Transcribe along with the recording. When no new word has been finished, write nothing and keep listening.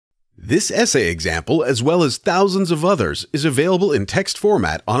This essay example, as well as thousands of others, is available in text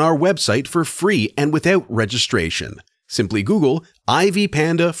format on our website for free and without registration. Simply Google Ivy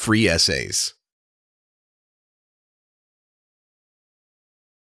Panda Free Essays.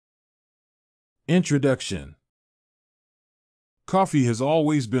 Introduction. Coffee has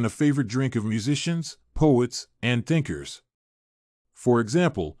always been a favorite drink of musicians, poets, and thinkers. For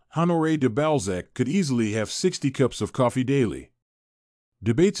example, Honoré de Balzac could easily have 60 cups of coffee daily.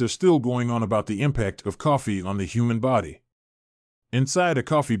 Debates are still going on about the impact of coffee on the human body. Inside a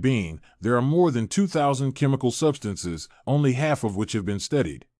coffee bean, there are more than 2,000 chemical substances, only half of which have been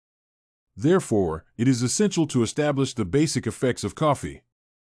studied. Therefore, it is essential to establish the basic effects of coffee.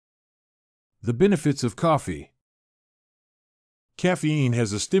 The benefits of coffee. Caffeine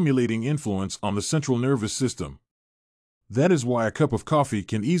has a stimulating influence on the central nervous system. That is why a cup of coffee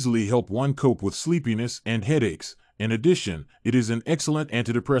can easily help one cope with sleepiness and headaches. In addition, it is an excellent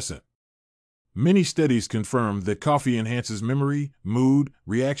antidepressant. Many studies confirm that coffee enhances memory, mood,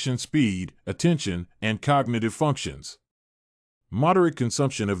 reaction speed, attention, and cognitive functions. Moderate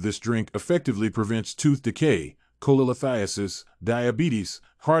consumption of this drink effectively prevents tooth decay, cholelithiasis, diabetes,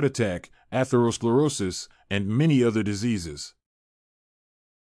 heart attack, atherosclerosis, and many other diseases.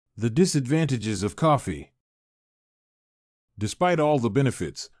 The disadvantages of coffee. Despite all the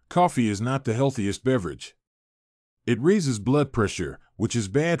benefits, coffee is not the healthiest beverage. It raises blood pressure, which is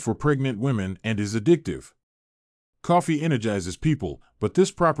bad for pregnant women and is addictive. Coffee energizes people, but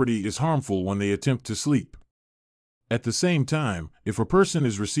this property is harmful when they attempt to sleep. At the same time, if a person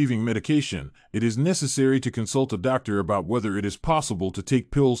is receiving medication, it is necessary to consult a doctor about whether it is possible to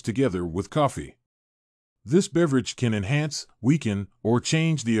take pills together with coffee. This beverage can enhance, weaken, or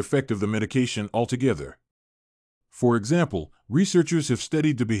change the effect of the medication altogether. For example, researchers have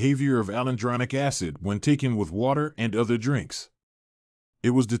studied the behavior of alendronic acid when taken with water and other drinks.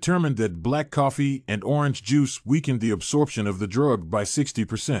 It was determined that black coffee and orange juice weakened the absorption of the drug by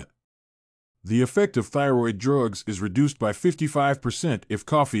 60%. The effect of thyroid drugs is reduced by 55% if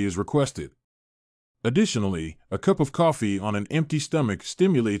coffee is requested. Additionally, a cup of coffee on an empty stomach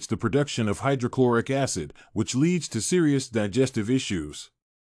stimulates the production of hydrochloric acid, which leads to serious digestive issues.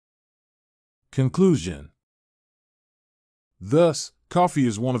 Conclusion. Thus, coffee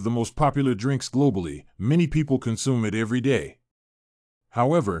is one of the most popular drinks globally. Many people consume it every day.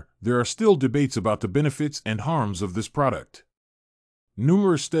 However, there are still debates about the benefits and harms of this product.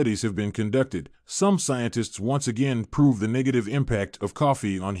 Numerous studies have been conducted. Some scientists once again prove the negative impact of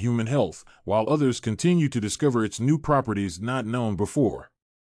coffee on human health, while others continue to discover its new properties not known before.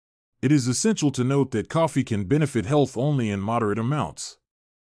 It is essential to note that coffee can benefit health only in moderate amounts.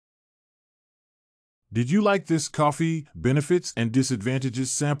 Did you like this coffee benefits and disadvantages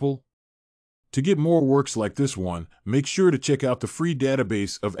sample? To get more works like this one, make sure to check out the free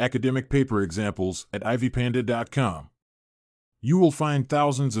database of academic paper examples at ivypanda.com. You will find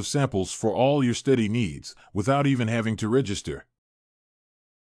thousands of samples for all your study needs without even having to register.